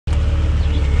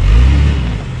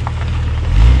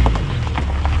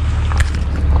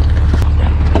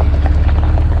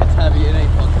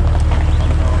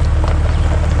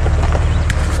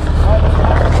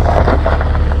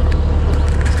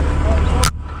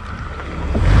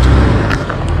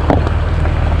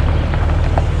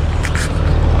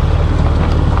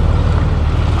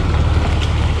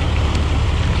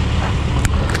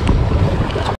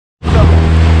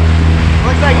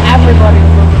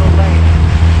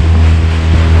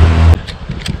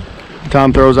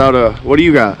Tom throws out a, what do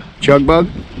you got? Chug bug?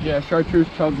 Yeah, chartreuse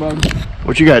chug bug.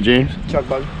 What you got, James? Chug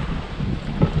bug.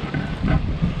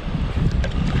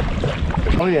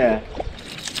 Oh yeah.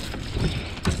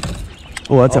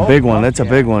 Oh, that's a big one. That's a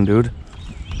big one, dude.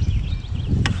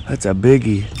 That's a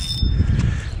biggie.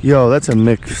 Yo, that's a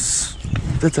mix.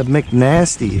 That's a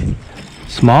McNasty.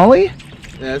 Smallie?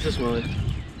 Yeah, it's a smallie.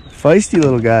 Feisty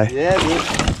little guy. Yeah, dude.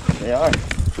 They are.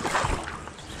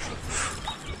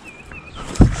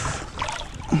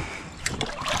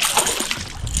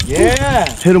 Yeah.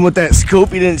 Hit him with that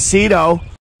scoop you didn't see though.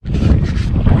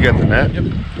 You got the net? Yep.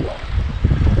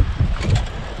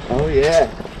 Oh yeah.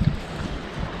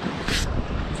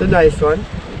 It's a nice one.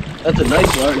 That's a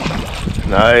nice large.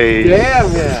 Nice.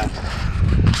 Damn, yeah.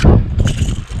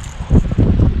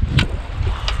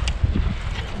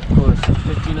 Oh, it's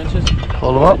 15 inches.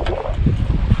 Hold him up.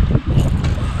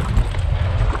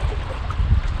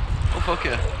 Oh, fuck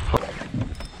yeah.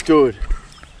 Dude.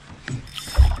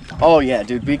 Oh yeah,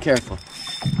 dude, be careful.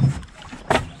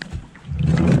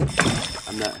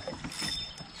 I'm not.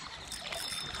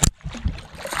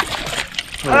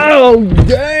 Oh,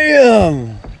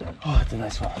 damn! Oh, that's a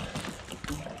nice one.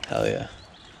 Hell yeah.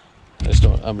 I just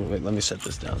don't, wait, let me set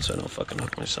this down so I don't fucking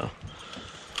hook myself.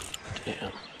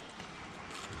 Damn.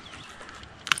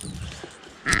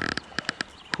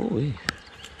 Holy.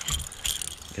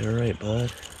 Get it right,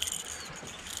 bud.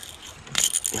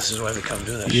 This is why we come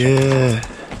do that shit. Yeah.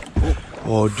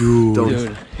 Oh, dude.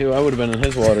 Dude, I would have been in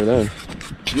his water then.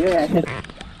 Yeah.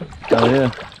 Oh,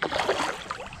 yeah.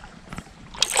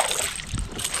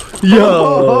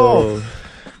 Yo.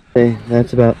 Hey,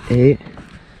 that's about 8.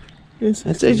 I'd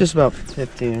say just about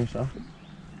 15 or so.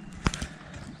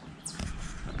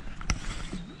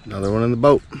 Another one in the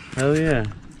boat. Hell yeah.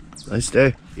 Nice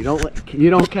day. You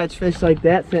don't catch fish like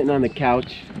that sitting on the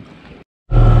couch.